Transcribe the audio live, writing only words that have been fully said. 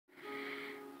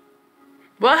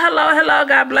Well, hello, hello.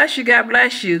 God bless you. God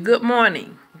bless you. Good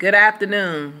morning, good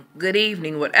afternoon, good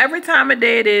evening, whatever time of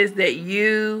day it is that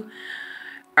you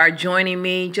are joining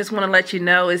me. Just want to let you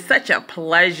know it's such a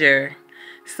pleasure.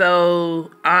 So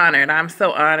honored. I'm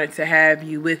so honored to have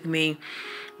you with me.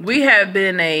 We have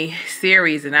been in a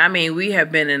series, and I mean, we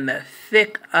have been in the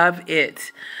thick of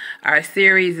it. Our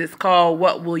series is called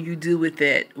What Will You Do With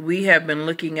It? We have been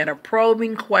looking at a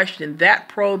probing question, that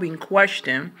probing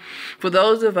question, for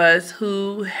those of us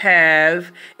who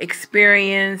have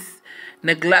experienced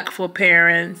neglectful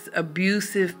parents,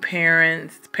 abusive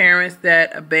parents, parents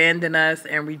that abandoned us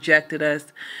and rejected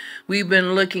us. We've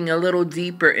been looking a little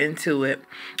deeper into it.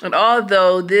 And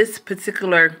although this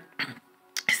particular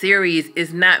series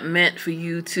is not meant for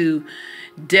you to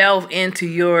delve into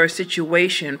your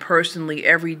situation personally,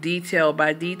 every detail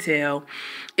by detail,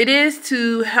 it is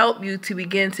to help you to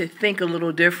begin to think a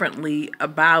little differently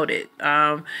about it.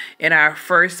 In our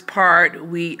first part,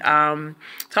 we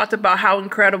talked about how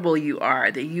incredible you are,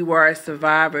 that you are a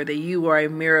survivor, that you are a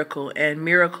miracle, and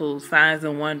miracles, signs,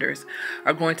 and wonders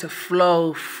are going to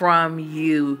flow from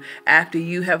you after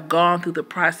you have gone through the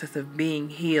process of being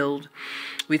healed.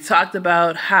 We talked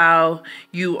about how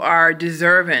you are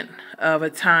deserving of a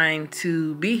time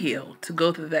to be healed, to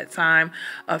go through that time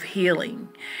of healing,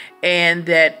 and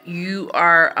that you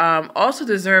are also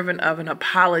deserving of an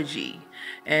apology.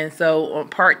 And so on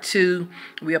part 2,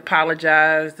 we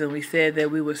apologized and we said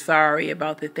that we were sorry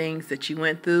about the things that you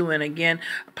went through. And again,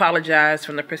 apologize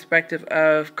from the perspective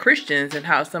of Christians and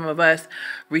how some of us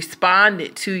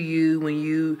responded to you when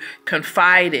you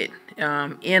confided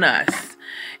in us.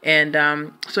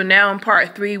 And so now in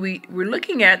part 3, we're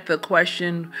looking at the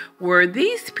question, were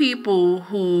these people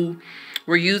who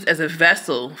were used as a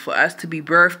vessel for us to be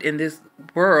birthed in this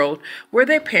world, were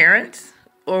they parents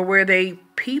or were they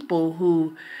people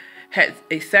who had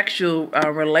a sexual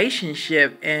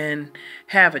relationship and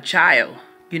have a child?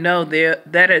 You know,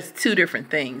 that is two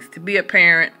different things. To be a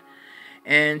parent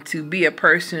and to be a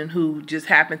person who just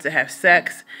happened to have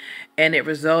sex and it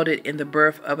resulted in the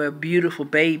birth of a beautiful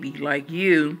baby like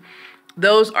you,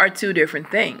 those are two different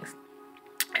things.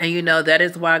 And you know, that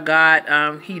is why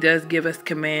God, he does give us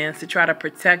commands to try to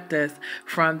protect us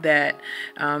from that.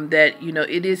 That, you know,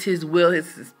 it is his will,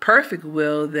 his perfect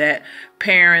will, that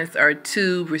parents are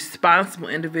two responsible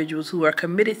individuals who are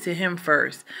committed to him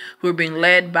first, who are being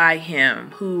led by him,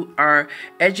 who are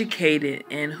educated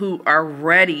and who are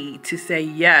ready to say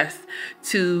yes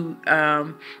to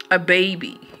a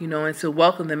baby, you know, and to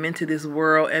welcome them into this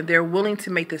world. And they're willing to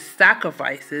make the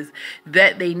sacrifices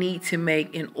that they need to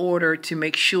make in order to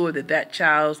make sure that that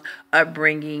child's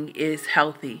upbringing is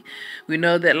healthy. We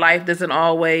know that life doesn't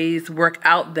always work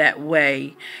out that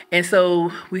way. And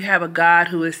so we have a God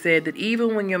who has said that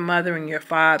even when your mother and your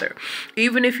father,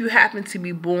 even if you happen to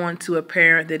be born to a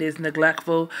parent that is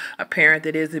neglectful, a parent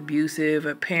that is abusive,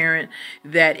 a parent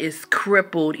that is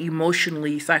crippled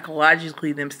emotionally,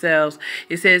 psychologically themselves,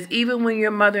 it says even when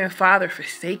your mother and father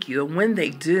forsake you, and when they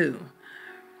do,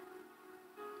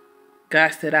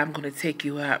 God said, I'm going to take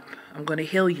you up. I'm going to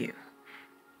heal you.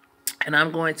 And I'm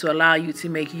going to allow you to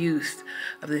make use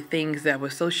of the things that were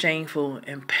so shameful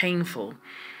and painful,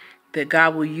 that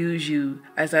God will use you,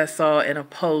 as I saw in a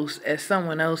post, as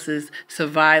someone else's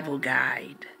survival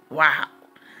guide. Wow.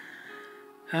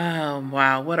 Oh,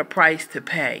 wow. What a price to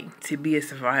pay to be a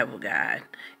survival guide.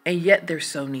 And yet they're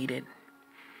so needed.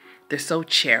 They're so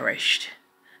cherished.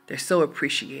 They're so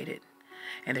appreciated.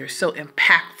 And they're so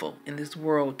impactful in this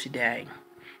world today.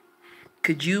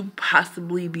 Could you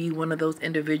possibly be one of those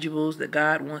individuals that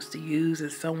God wants to use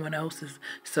as someone else's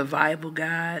survival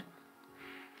guide?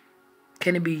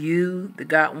 Can it be you that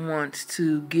God wants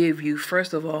to give you,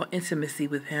 first of all, intimacy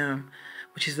with him,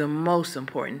 which is the most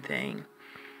important thing,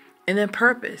 and then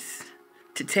purpose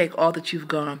to take all that you've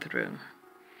gone through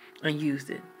and use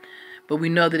it. But we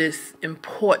know that it's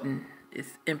important,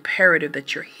 it's imperative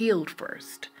that you're healed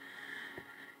first.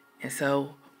 And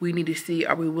so we need to see,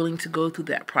 are we willing to go through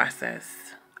that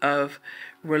process of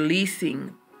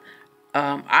releasing,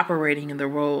 operating in the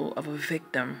role of a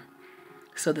victim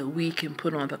so that we can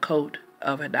put on the coat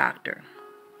of a doctor.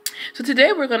 So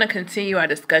today we're going to continue our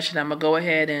discussion. I'm going to go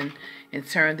ahead and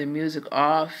turn the music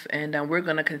off, and we're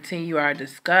going to continue our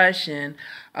discussion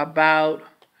about,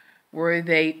 were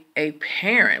they a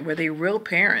parent? Were they real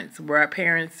parents? Were our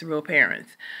parents real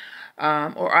parents?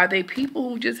 Or are they people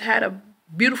who just had a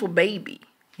beautiful baby,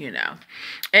 you know?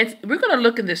 And we're going to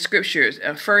look in the scriptures,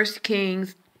 1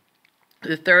 Kings,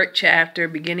 the 3rd chapter,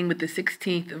 beginning with the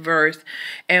 16th verse.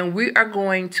 And we are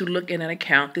going to look at an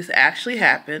account, this actually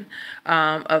happened,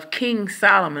 of King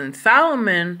Solomon.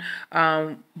 Solomon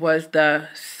was the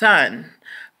son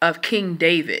of King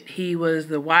David. He was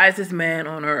the wisest man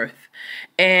on earth.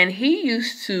 And he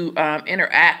used to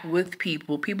interact with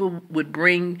people. People would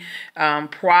bring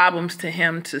problems to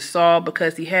him to solve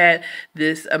because he had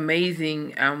this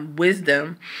amazing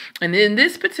wisdom. And in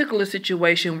this particular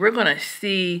situation, we're going to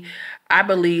see, I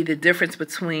believe, the difference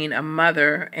between a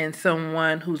mother and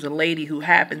someone who's a lady who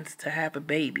happens to have a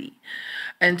baby.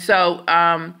 And so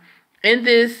in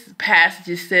this passage,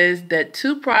 it says that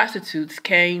 2 prostitutes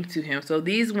came to him. So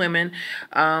these women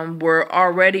were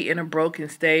already in a broken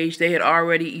stage. They had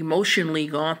already emotionally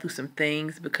gone through some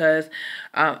things because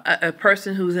a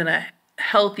person who's in a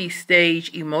healthy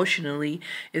stage emotionally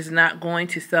is not going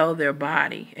to sell their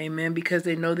body. Amen. Because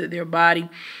they know that their body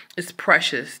is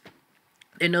precious.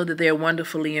 They know that they're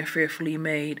wonderfully and fearfully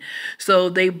made. So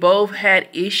they both had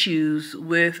issues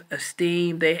with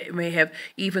esteem. They may have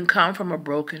even come from a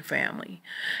broken family.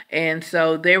 And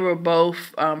so they were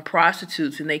both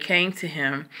prostitutes, and they came to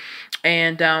him.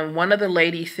 And one of the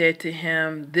ladies said to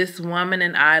him, "This woman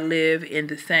and I live in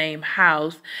the same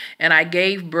house, and I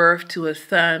gave birth to a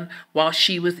son while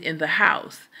she was in the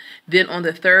house. Then on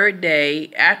the 3rd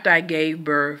day after I gave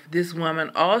birth, this woman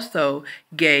also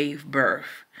gave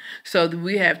birth." So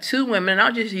we have 2 women, and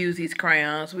I'll just use these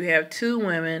crayons. We have 2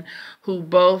 women who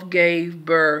both gave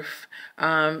birth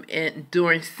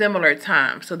during similar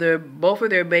times. So both of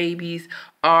their babies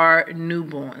are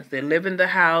newborns. They live in the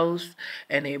house,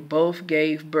 and they both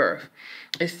gave birth.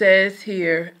 It says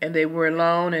here, and they were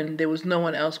alone, and there was no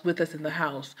one else with us in the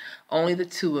house, only the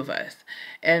 2 of us.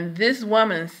 And this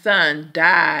woman's son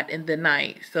died in the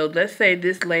night. So let's say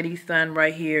this lady's son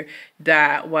right here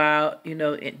died while,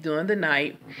 during the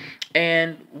night.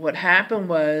 And what happened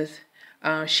was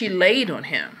she laid on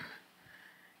him.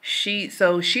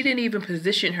 So she didn't even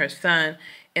position her son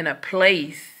in a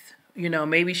place.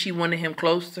 Maybe she wanted him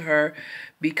close to her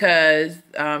because,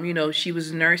 she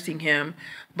was nursing him.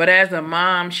 But as a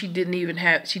mom, she didn't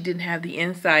have the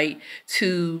insight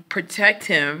to protect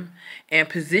him and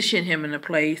position him in a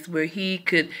place where he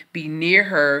could be near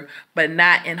her, but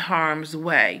not in harm's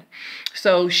way.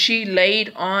 So she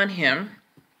laid on him.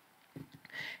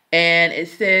 And it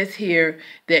says here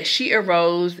that she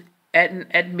arose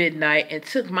at midnight and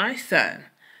took my son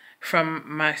from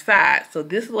my side. So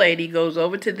this lady goes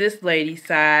over to this lady's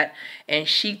side, and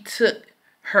she took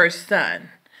her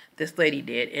son. This lady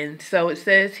did. And so it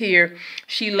says here,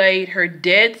 she laid her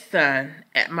dead son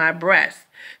at my breast.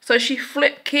 So she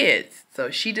flipped kids. So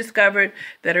she discovered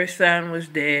that her son was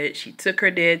dead. She took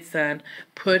her dead son,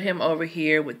 put him over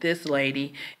here with this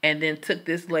lady, and then took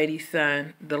this lady's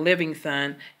son, the living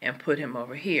son, and put him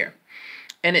over here.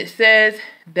 And it says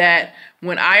that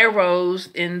when I arose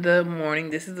in the morning,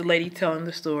 this is the lady telling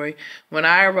the story. When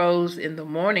I arose in the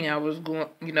morning, I was going,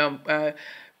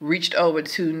 reached over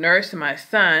to nurse my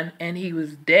son, and he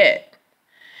was dead.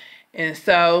 And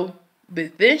so,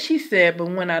 but then she said,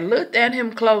 but when I looked at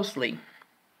him closely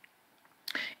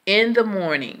in the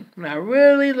morning, when I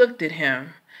really looked at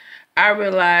him, I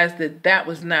realized that that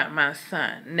was not my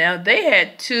son. Now, they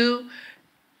had 2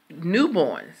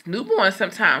 newborns. Newborns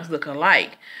sometimes look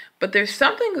alike, but there's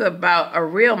something about a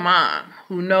real mom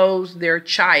who knows their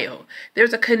child.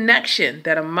 There's a connection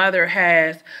that a mother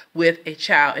has with a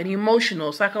child, an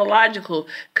emotional, psychological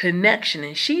connection.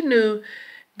 And she knew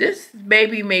this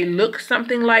baby may look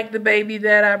something like the baby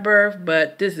that I birthed,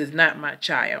 but this is not my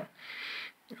child.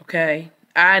 Okay?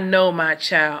 I know my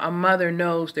child. A mother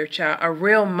knows their child. A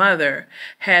real mother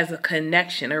has a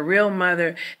connection. A real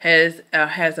mother has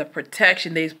a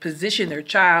protection. They position their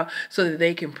child so that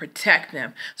they can protect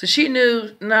them. So she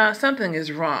knew, nah, something is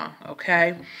wrong,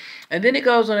 okay? And then it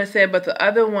goes on and said, but the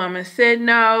other woman said,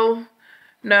 no,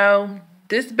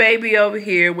 this baby over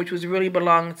here, which was really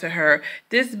belonging to her,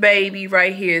 this baby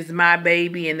right here is my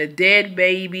baby, and the dead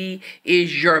baby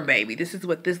is your baby. This is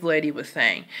what this lady was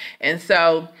saying. And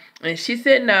so, and she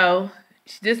said no.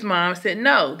 This mom said,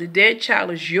 no, the dead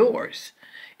child is yours,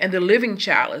 and the living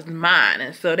child is mine.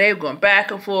 And so they were going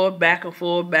back and forth, back and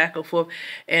forth, back and forth.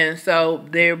 And so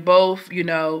they're both,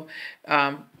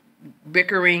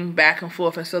 bickering back and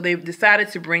forth. And so they decided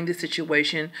to bring the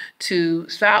situation to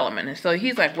Solomon. And so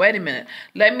he's like, wait a minute,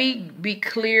 let me be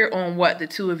clear on what the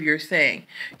 2 of you are saying.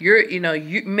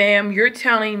 Ma'am, you're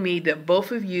telling me that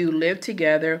both of you lived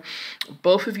together,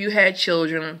 both of you had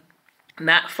children,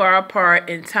 not far apart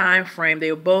in time frame.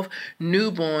 They were both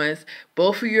newborns.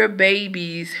 Both of your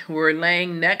babies were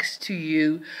laying next to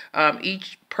you.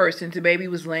 Each person's baby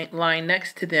was lying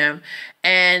next to them.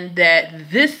 And that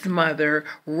this mother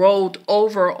rolled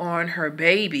over on her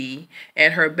baby,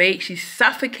 and she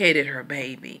suffocated her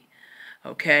baby.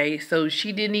 Okay, so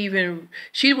she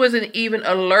wasn't even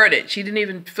alerted. She didn't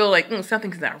even feel like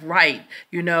something's not right.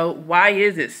 Why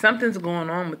is it? Something's going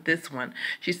on with this one.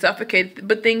 She suffocated,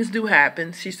 but things do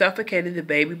happen. She suffocated the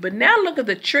baby. But now look at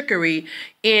the trickery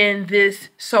in this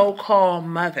so-called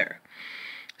mother.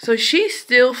 So she's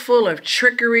still full of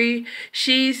trickery.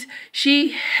 She's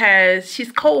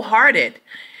cold-hearted.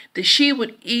 That she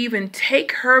would even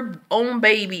take her own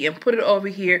baby and put it over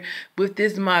here with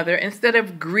this mother instead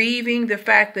of grieving the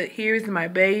fact that here's my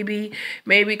baby,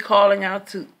 maybe calling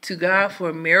out to God for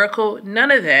a miracle.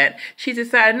 None of that. She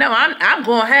decided, no, I'm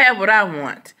going to have what I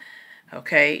want.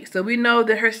 Okay, so we know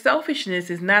that her selfishness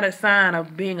is not a sign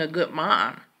of being a good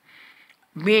mom,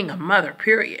 being a mother,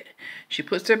 period. She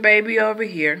puts her baby over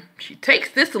here. She takes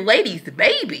this lady's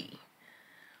baby.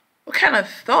 What kind of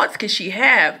thoughts can she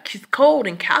have? She's cold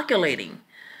and calculating.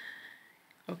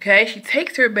 Okay, she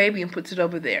takes her baby and puts it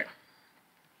over there.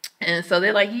 And so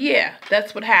they're like, yeah,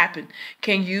 that's what happened.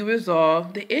 Can you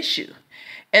resolve the issue?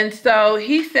 And so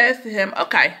he says to him,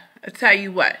 okay, I'll tell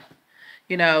you what.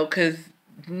 Because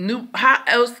how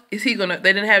else is he going to,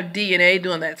 they didn't have DNA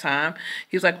during that time.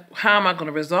 He was like, how am I going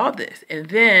to resolve this? And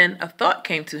then a thought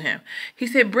came to him. He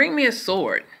said, bring me a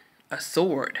sword. A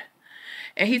sword.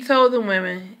 And he told the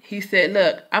women, he said,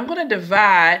 look, I'm going to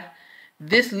divide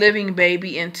this living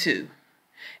baby in two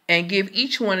and give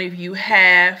each one of you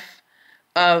half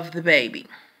of the baby.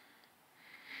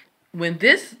 When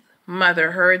this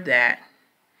mother heard that,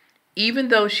 even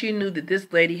though she knew that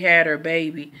this lady had her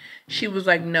baby, she was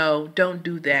like, no, don't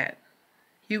do that.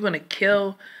 You're going to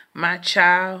kill my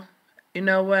child. You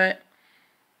know what?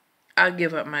 I'll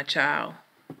give up my child.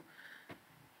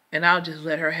 And I'll just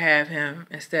let her have him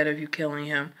instead of you killing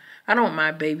him. I don't want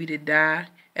my baby to die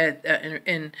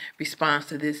in response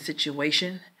to this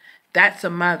situation. That's a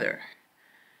mother.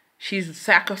 She's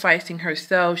sacrificing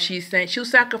herself. She's saying she'll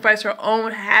sacrifice her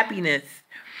own happiness,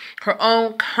 her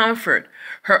own comfort,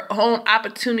 her own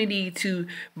opportunity to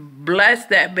bless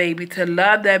that baby, to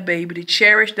love that baby, to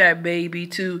cherish that baby,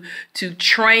 to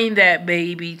train that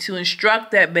baby, to instruct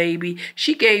that baby.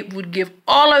 She would give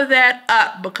all of that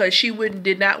up because she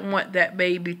did not want that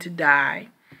baby to die.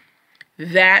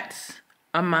 That's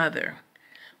a mother.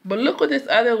 But look what this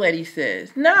other lady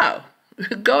says. No,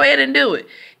 go ahead and do it.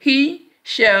 He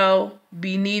shall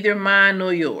be neither mine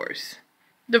nor yours.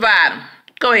 Divide them.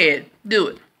 Go ahead, do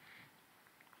it.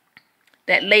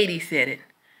 That lady said it.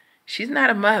 She's not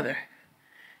a mother.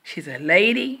 She's a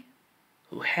lady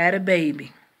who had a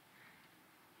baby.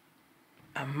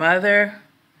 A mother,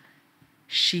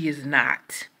 she is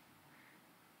not.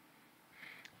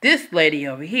 This lady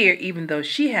over here, even though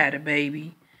she had a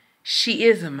baby, she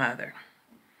is a mother.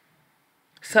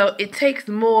 So it takes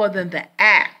more than the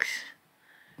act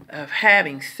of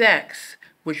having sex,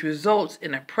 which results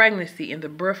in a pregnancy and the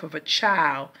birth of a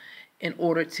child, in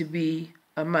order to be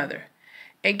a mother.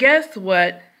 And guess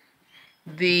what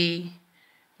the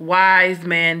wise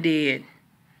man did?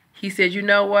 He said, you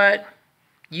know what?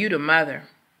 You the mother.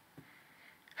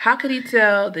 How could he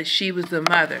tell that she was the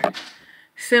mother?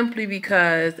 Simply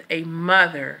because a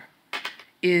mother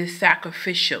is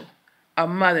sacrificial. A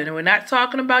mother. And we're not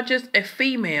talking about just a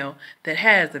female that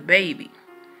has a baby.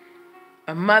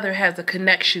 A mother has a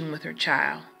connection with her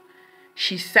child.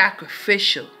 She's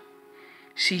sacrificial.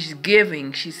 She's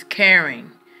giving. She's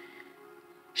caring.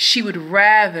 She would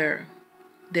rather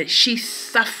that she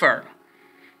suffer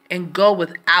and go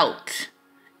without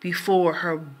before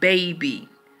her baby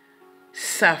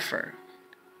suffer.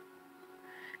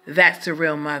 That's a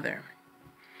real mother.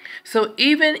 So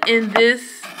even in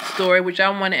this story, which I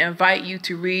want to invite you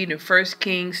to read in 1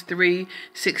 Kings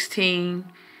 3:16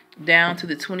 down to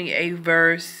the 28th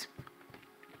verse,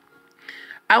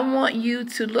 I want you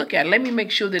to look at it. Let me make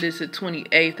sure that it's the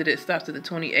 28th, that it stops at the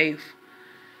 28th.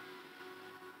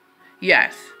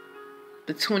 Yes,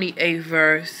 the 28th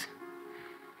verse.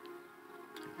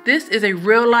 This is a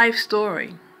real life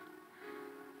story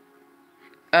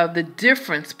of the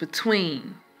difference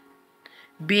between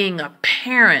being a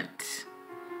parent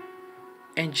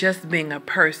and just being a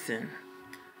person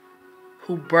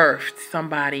who birthed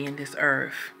somebody in this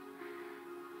earth.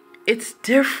 It's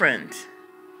different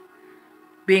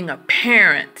being a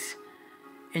parent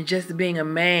and just being a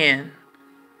man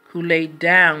who laid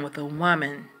down with a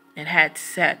woman and had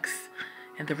sex,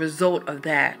 and the result of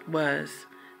that was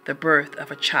the birth of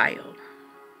a child.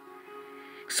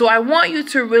 So I want you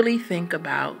to really think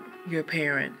about your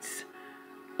parents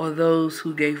or those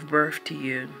who gave birth to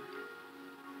you.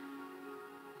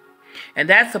 And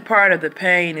that's a part of the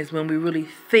pain, is when we really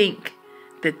think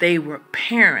that they were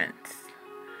parents.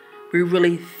 We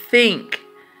really think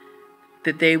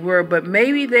that they were, but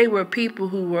maybe they were people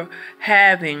who were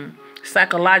having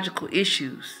psychological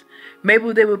issues.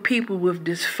 Maybe they were people with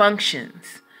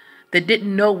dysfunctions that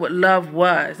didn't know what love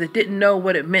was, that didn't know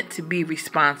what it meant to be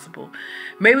responsible.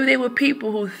 Maybe they were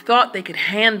people who thought they could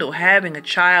handle having a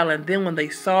child, and then when they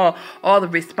saw all the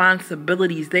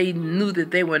responsibilities, they knew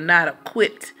that they were not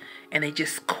equipped, and they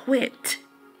just quit.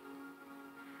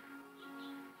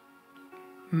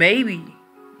 Maybe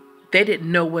they didn't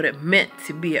know what it meant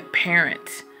to be a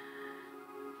parent.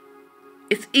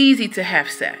 It's easy to have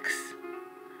sex.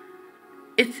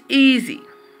 It's easy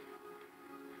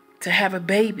to have a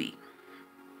baby.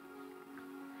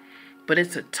 But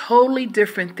it's a totally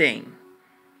different thing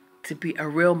to be a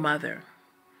real mother,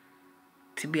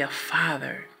 to be a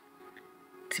father,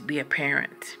 to be a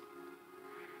parent.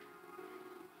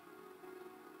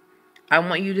 I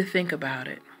want you to think about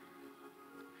it.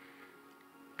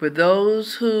 Were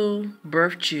those who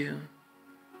birthed you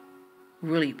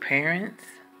really parents?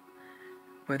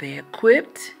 Were they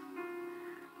equipped?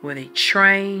 Were they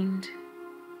trained?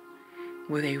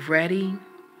 Were they ready?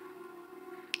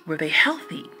 Were they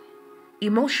healthy?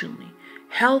 Emotionally,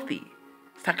 healthy,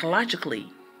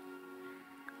 psychologically?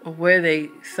 Or were they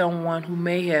someone who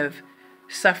may have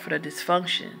suffered a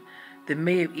dysfunction, that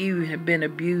may have even have been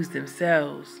abused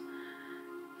themselves,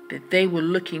 that they were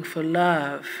looking for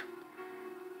love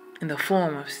in the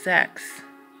form of sex?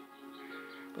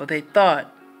 Or they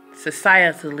thought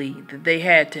societally that they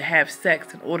had to have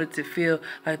sex in order to feel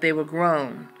like they were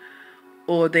grown?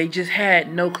 Or they just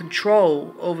had no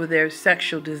control over their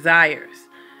sexual desires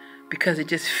because it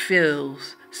just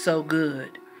feels so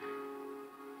good,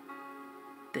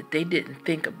 that they didn't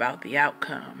think about the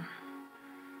outcome,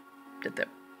 that the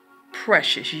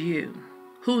precious you,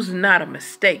 who's not a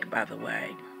mistake, by the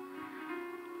way,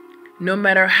 no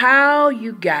matter how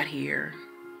you got here,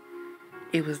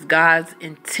 it was God's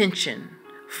intention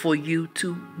for you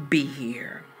to be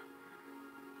here.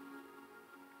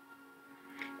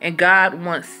 And God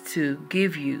wants to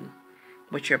give you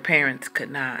what your parents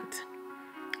could not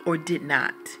or did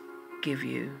not give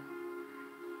you.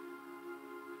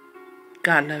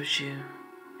 God loves you.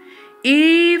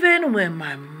 Even when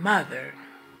my mother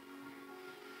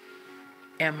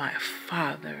and my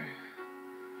father,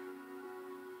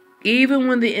 even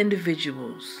when the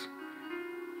individuals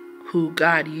who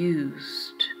God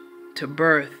used to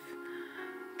birth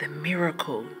the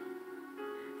miracle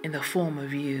in the form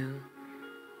of you,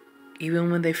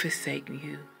 even when they forsake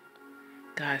you,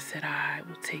 God said, I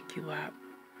will take you up.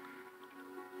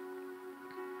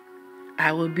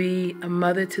 I will be a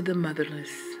mother to the motherless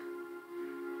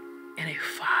and a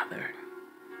father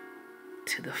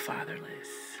to the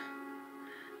fatherless.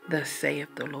 Thus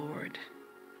saith the Lord.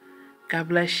 God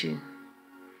bless you.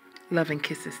 Love and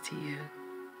kisses to you.